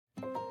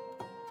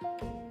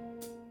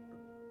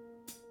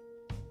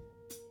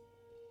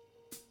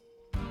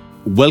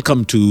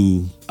Welcome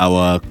to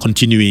our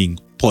continuing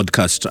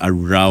podcast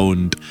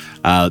around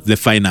the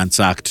Finance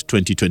Act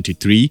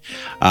 2023.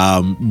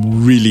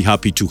 Really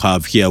happy to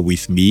have here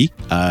with me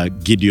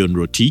Gideon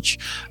Rotich.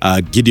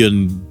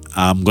 Gideon,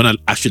 I'm going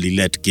to actually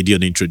let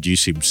Gideon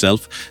introduce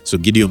himself. So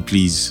Gideon,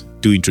 please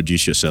do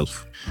introduce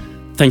yourself.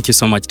 Thank you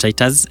so much,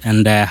 Titus,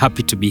 and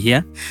happy to be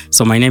here.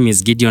 So my name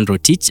is Gideon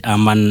Rotich.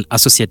 I'm an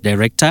Associate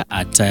Director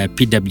at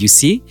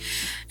PwC,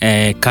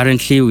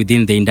 currently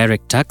within the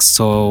indirect tax.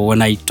 So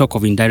when I talk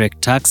of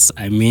indirect tax,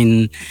 I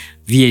mean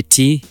VAT,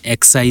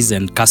 excise,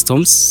 and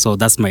customs. So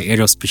that's my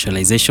area of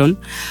specialization.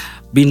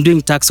 Been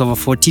doing tax over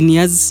 14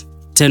 years,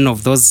 10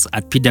 of those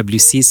at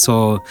PwC.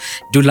 So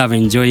do love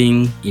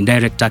enjoying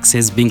indirect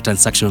taxes, being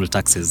transactional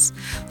taxes.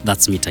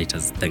 That's me,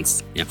 Titus.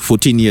 Thanks. Yeah.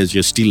 14 years,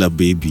 you're still a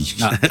baby.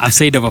 I've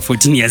said over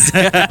 14 years.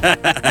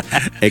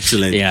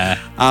 Excellent. Yeah.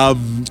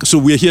 So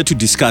we're here to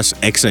discuss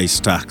excise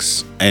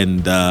tax.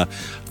 And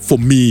for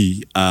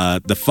me,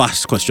 the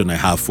first question I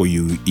have for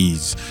you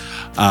is,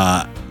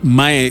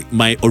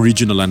 my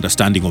original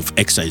understanding of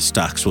excise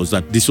tax was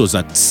that this was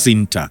a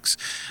sin tax.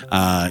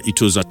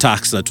 It was a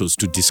tax that was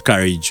to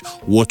discourage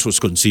what was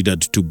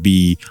considered to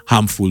be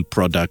harmful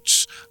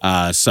products,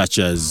 such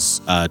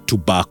as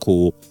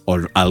tobacco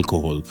or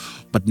alcohol.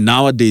 But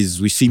nowadays,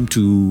 we seem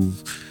to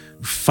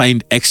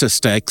find excise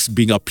tax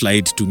being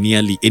applied to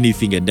nearly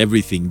anything and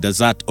everything. Does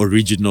that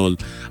original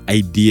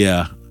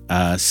idea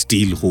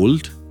still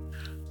hold?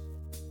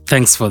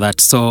 Thanks for that.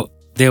 So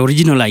the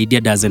original idea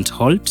doesn't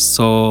hold.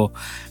 So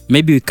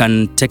maybe we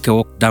can take a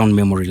walk down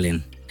memory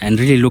lane and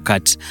really look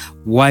at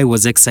why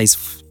was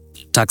excise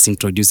tax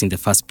introduced in the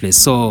first place.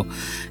 So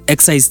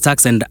excise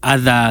tax and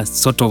other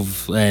sort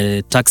of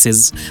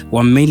taxes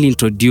were mainly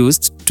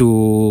introduced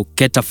to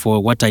cater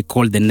for what I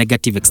call the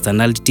negative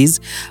externalities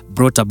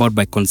brought about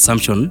by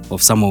consumption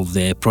of some of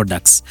the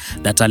products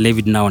that are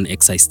levied now on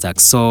excise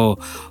tax. So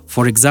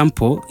for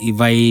example, if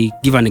I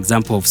give an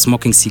example of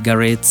smoking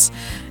cigarettes,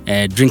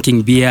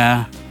 drinking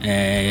beer,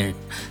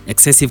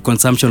 excessive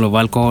consumption of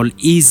alcohol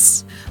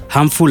is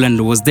harmful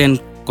and was then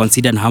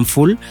considered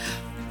harmful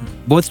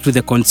both to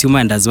the consumer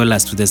and as well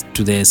as to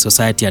the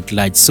society at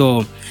large.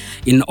 So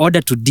in order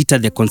to deter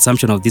the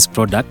consumption of these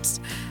products,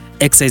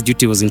 excise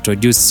duty was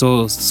introduced.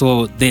 So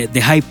the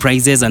high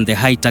prices and the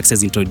high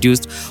taxes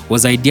introduced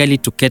was ideally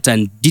to cater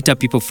and deter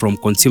people from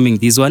consuming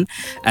this one,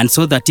 and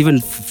so that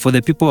even for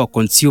the people who are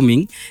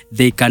consuming,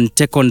 they can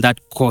take on that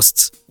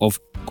cost of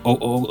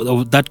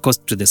that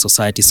cost to the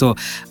society. So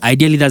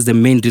ideally, that's the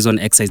main reason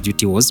excise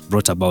duty was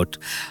brought about.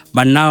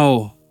 But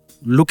now,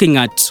 looking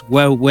at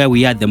where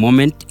we are at the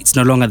moment, it's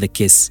no longer the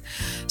case.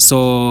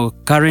 So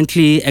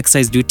currently,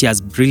 excise duty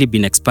has really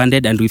been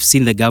expanded, and we've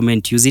seen the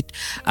government use it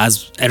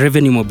as a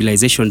revenue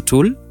mobilization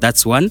tool.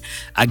 That's one.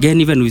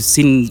 Again, even we've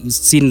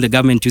seen the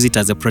government use it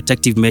as a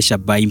protective measure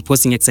by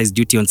imposing excise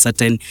duty on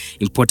certain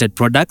imported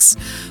products.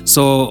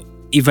 So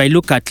if I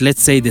look at,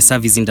 let's say, the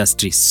service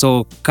industry,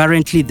 so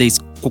currently there's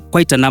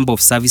quite a number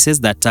of services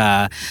that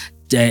are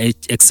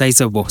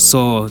excisable.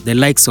 So the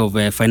likes of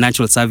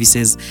financial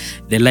services,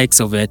 the likes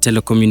of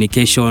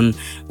telecommunication.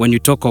 When you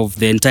talk of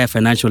the entire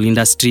financial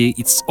industry,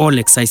 it's all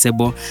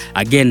excisable.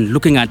 Again,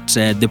 looking at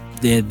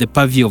the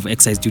purview of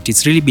excise duty,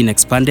 it's really been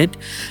expanded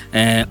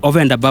over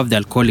and above the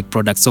alcoholic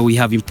products. So we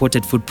have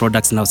imported food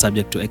products now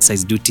subject to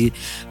excise duty.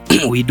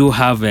 We do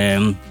have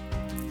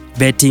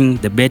betting,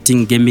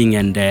 gaming,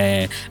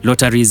 and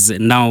lotteries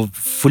now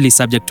fully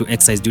subject to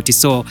excise duty.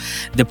 So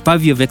the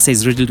purview of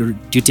excise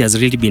duty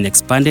has really been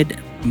expanded.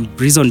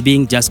 Reason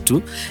being just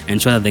to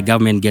ensure that the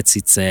government gets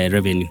its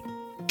revenue.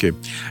 Okay.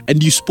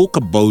 And you spoke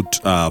about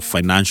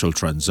financial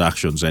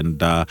transactions, and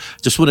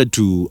just wanted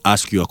to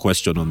ask you a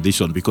question on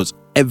this one, because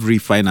every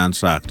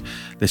Finance Act,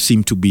 there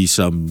seem to be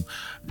some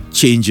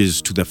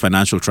changes to the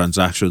financial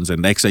transactions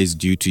and excise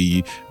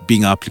duty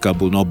being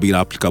applicable, not being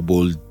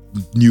applicable,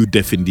 new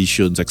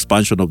definitions,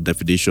 expansion of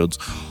definitions.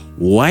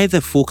 Why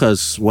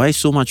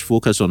so much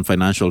focus on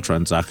financial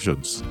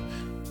transactions?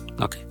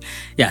 Okay.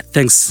 Yeah,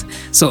 thanks.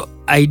 So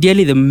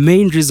ideally, the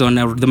main reason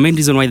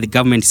why the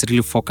government is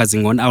really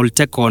focusing on, I'll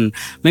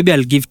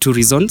give two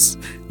reasons.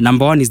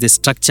 Number one is the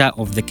structure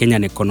of the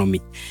Kenyan economy.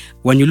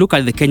 When you look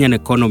at the Kenyan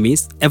economy,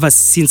 ever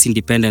since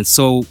independence,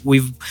 so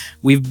we've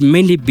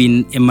mainly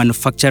been a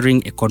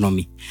manufacturing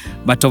economy.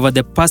 But over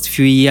the past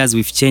few years,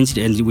 we've changed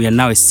and we are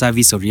now a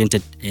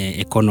service-oriented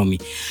economy.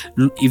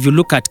 If you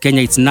look at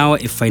Kenya, it's now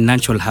a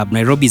financial hub.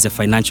 Nairobi is a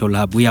financial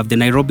hub. We have the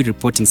Nairobi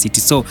reporting city.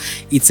 So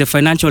it's a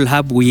financial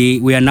hub.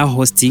 We are now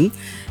hosting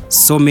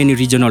so many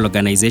regional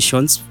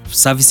organizations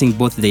servicing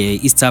both the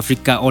East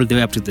Africa all the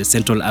way up to the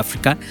Central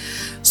Africa.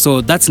 So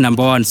that's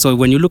number one. So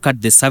when you look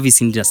at the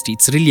service industry,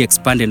 it's really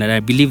expanded, and I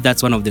believe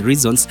that's one of the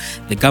reasons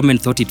the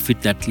government thought it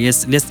fit that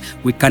yes,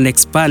 we can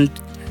expand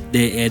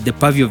the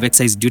purview of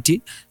excise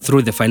duty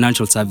through the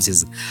financial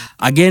services.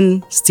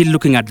 Again, still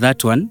looking at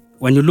that one,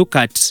 when you look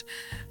at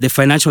the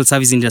financial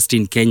service industry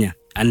in Kenya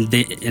and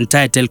the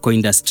entire telco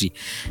industry,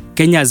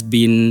 Kenya has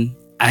been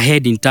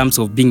ahead in terms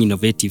of being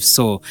innovative.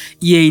 So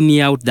year in,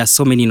 year out, there's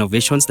so many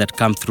innovations that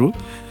come through.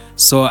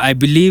 So I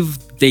believe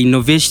the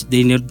innovation,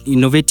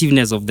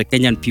 innovativeness of the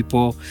Kenyan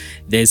people,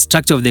 the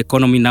structure of the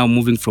economy now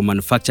moving from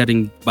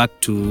manufacturing back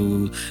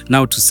to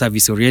now to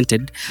service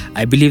oriented,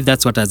 I believe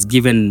that's what has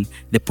given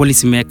the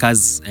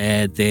policymakers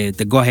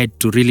the go ahead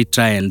to really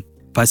try and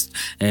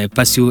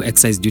pursue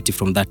excise duty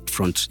from that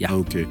front. Yeah.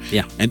 Okay.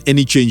 Yeah. And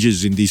any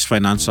changes in this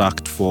Finance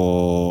Act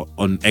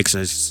on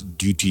excise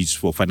duties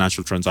for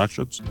financial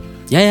transactions?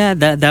 Yeah.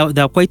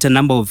 There are quite a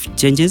number of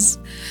changes.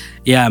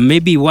 Yeah,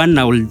 maybe one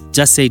I will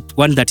just say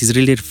one that is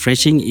really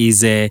refreshing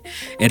is a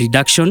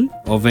reduction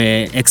of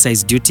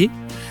excise duty.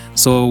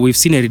 So we've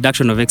seen a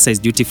reduction of excise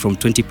duty from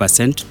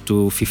 20% to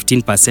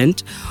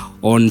 15%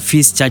 on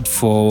fees charged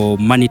for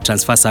money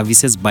transfer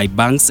services by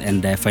banks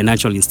and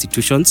financial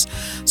institutions.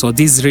 So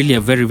this is really a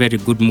very, very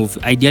good move.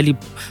 Ideally,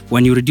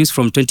 when you reduce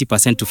from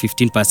 20% to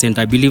 15%,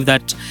 I believe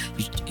that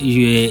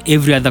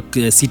every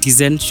other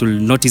citizen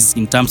should notice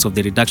in terms of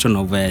the reduction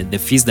of the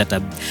fees that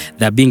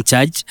are being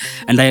charged.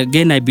 And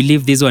I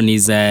believe this one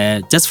is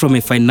just from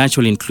a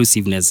financial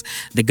inclusiveness.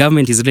 The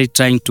government is really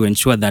trying to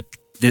ensure that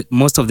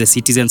most of the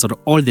citizens or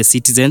all the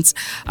citizens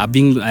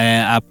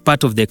are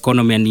part of the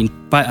economy, and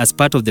as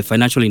part of the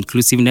financial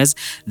inclusiveness,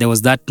 there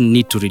was that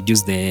need to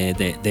reduce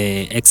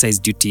the excise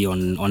duty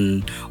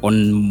on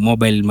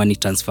mobile money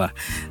transfer.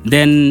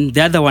 Then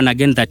the other one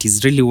again that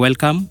is really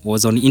welcome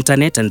was on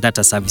internet and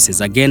data services.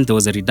 Again, there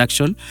was a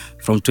reduction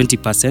from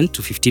 20%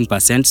 to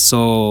 15%.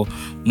 So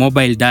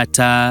mobile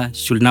data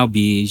should now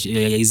be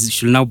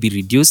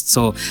reduced.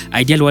 So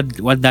ideally,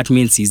 what that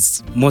means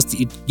is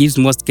it gives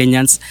most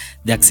Kenyans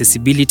the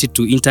accessibility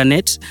to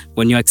internet.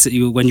 When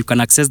you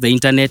can access the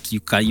internet,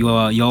 you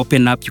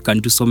open up, you can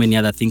do so many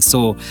other things.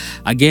 So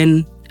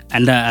again,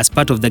 and as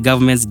part of the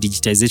government's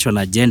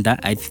digitization agenda,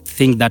 I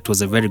think that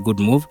was a very good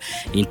move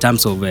in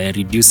terms of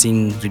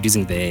reducing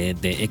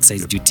the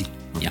excise duty.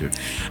 Okay. Yeah.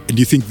 And do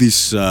you think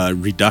these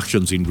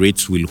reductions in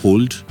rates will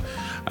hold?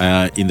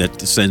 In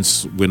that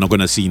sense, we're not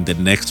going to see in the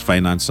next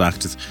Finance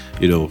Act,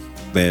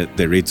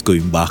 the rates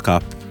going back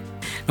up?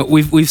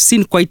 We've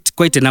seen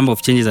quite a number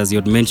of changes, as you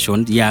had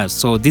mentioned. Yeah,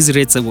 so these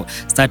rates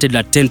started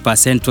at 10%,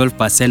 12%,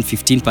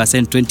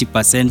 15%,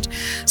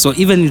 20%. So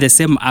even in the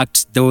same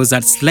act, there was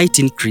a slight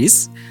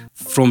increase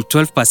from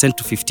 12%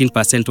 to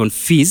 15% on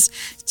fees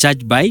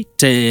charged by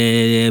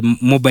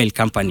mobile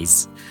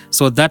companies.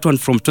 So that one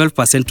from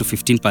 12% to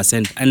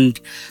 15%. And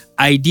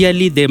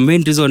ideally, the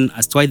main reason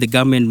as to why the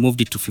government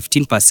moved it to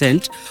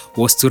 15%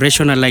 was to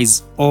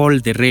rationalize all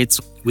the rates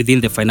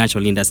within the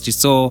financial industry.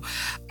 So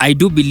I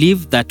do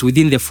believe that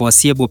within the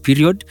foreseeable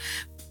period,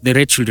 the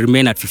rate should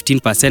remain at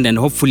 15%, and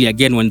hopefully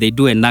again when they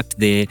do enact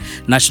the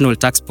national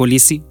tax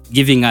policy,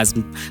 giving us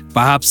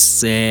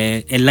perhaps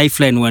a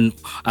lifeline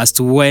as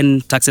to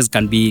when taxes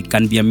can be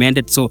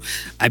amended. So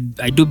I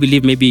do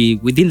believe maybe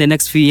within the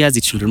next few years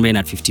it should remain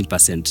at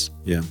 15%.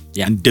 Yeah.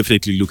 I'm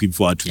definitely looking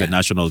forward to the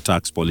national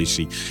tax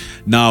policy.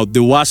 Now,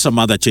 there were some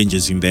other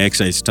changes in the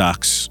excise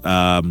tax.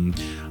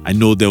 I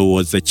know there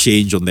was a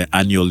change on the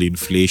annual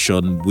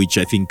inflation, which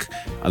I think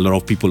a lot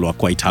of people are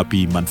quite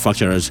happy,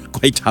 manufacturers are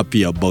quite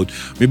happy about.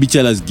 Maybe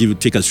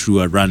take us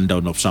through a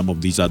rundown of some of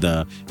these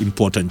other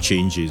important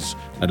changes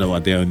that were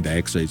there in the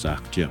Excise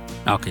Act. Yeah.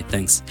 Okay,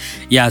 thanks.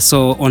 Yeah,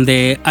 so on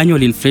the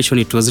annual inflation,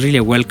 it was really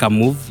a welcome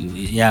move.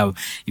 Yeah,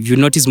 if you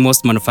notice,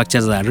 most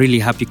manufacturers are really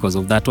happy because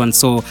of that one.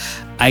 So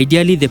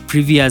ideally, the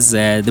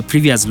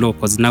previous law,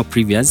 because now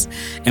previous,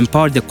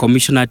 empowered the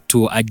commissioner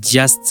to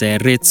adjust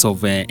rates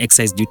of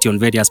excise duty on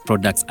various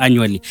products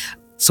annually.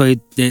 So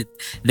the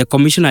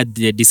commissioner had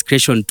the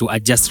discretion to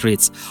adjust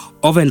rates.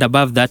 Over and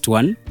above that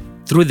one,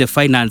 through the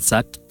Finance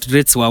Act,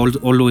 rates were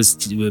always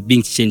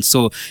being changed.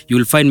 So you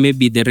will find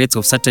maybe the rates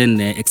of certain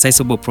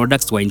accessible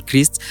products were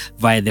increased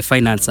via the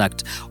Finance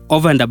Act.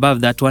 Over and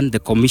above that one, the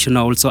commissioner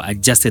also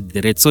adjusted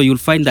the rates. So you'll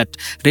find that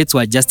rates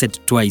were adjusted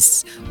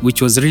twice,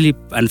 which was really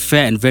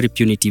unfair and very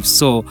punitive.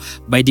 So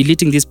by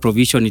deleting this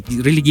provision, it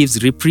really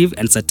gives reprieve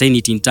and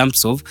certainty in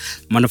terms of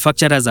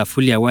manufacturers are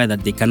fully aware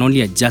that they can only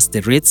adjust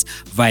the rates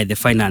via the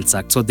Finance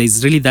Act. So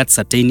there's really that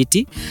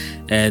certainty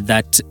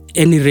that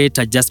any rate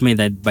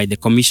adjustment by the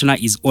commissioner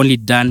is only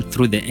done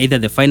through either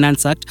the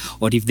Finance Act,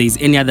 or if there is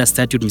any other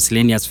statute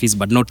miscellaneous fees,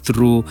 but not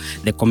through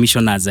the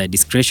commissioner's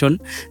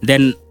discretion.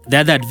 Then the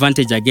other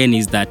advantage again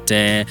is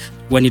that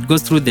when it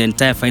goes through the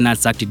entire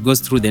Finance Act, it goes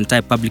through the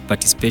entire public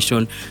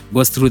participation,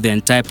 goes through the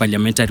entire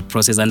parliamentary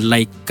process. And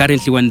like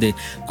currently, when the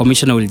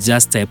commissioner will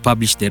just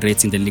publish the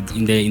rates in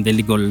the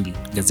legal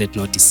gazette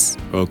notice.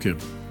 Okay,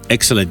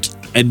 excellent.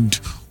 And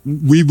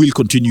we will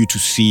continue to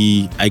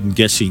see, I'm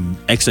guessing,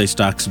 excise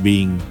tax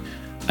being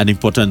an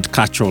important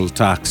catch-all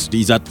tax.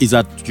 Is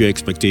that your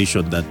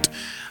expectation, that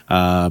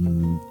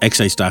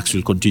excise tax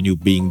will continue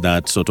being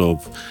that sort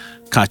of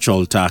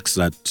catch-all tax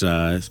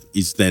that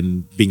is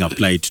then being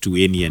applied to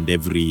any and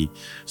every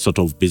sort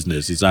of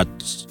business? Is that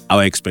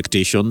our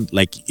expectation?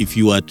 Like if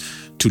you were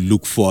to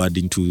look forward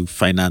into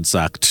Finance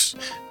Act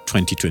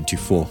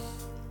 2024?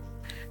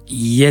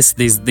 Yes,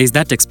 there's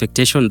that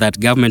expectation that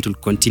government will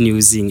continue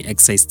using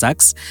excise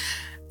tax.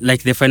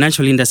 like the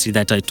financial industry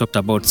that I talked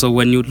about. So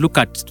when you look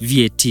at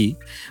VAT,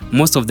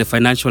 most of the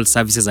financial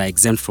services are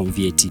exempt from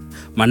VAT.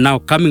 But now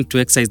coming to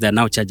excise, they're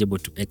now chargeable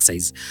to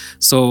excise.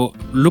 So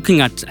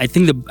looking at, I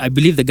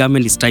believe the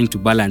government is trying to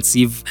balance.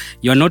 If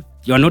you're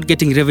not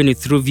getting revenue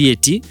through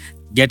VAT,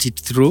 get it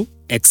through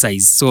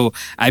excise. So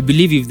I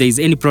believe if there is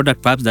any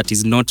product perhaps that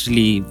is not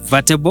really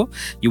vatable,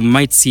 you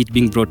might see it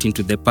being brought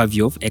into the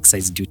purview of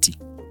excise duty.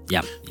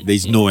 Yeah.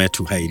 There's nowhere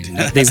to hide.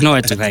 There's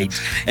nowhere to hide.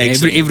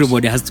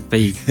 Everybody has to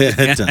pay.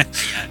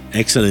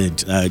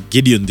 Excellent.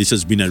 Gideon, this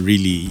has been a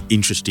really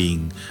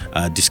interesting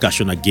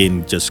discussion.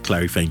 Again, just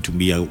clarifying to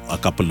me a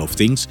couple of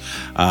things.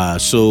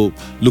 So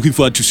looking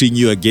forward to seeing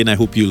you again. I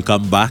hope you'll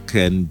come back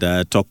and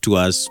talk to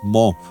us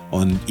more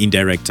on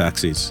indirect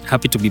taxes.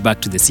 Happy to be back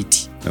to the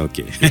city.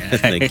 Okay.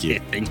 Thank you.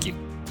 Thank you.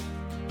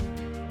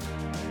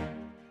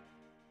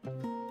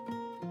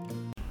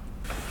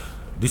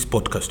 This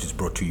podcast is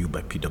brought to you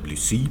by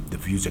PwC. The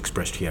views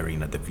expressed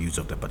herein are the views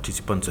of the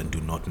participants and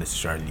do not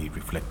necessarily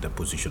reflect the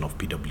position of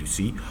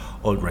PwC.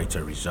 All rights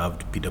are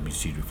reserved.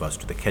 PwC refers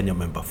to the Kenya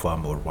member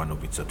firm or one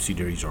of its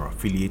subsidiaries or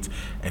affiliates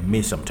and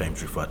may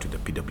sometimes refer to the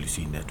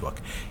PwC network.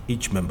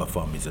 Each member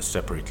firm is a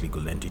separate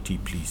legal entity.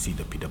 Please see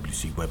the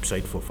PwC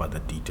website for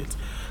further details.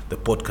 The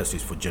podcast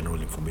is for general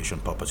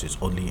information purposes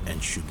only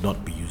and should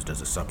not be used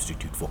as a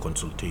substitute for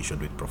consultation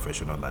with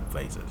professional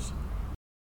advisors.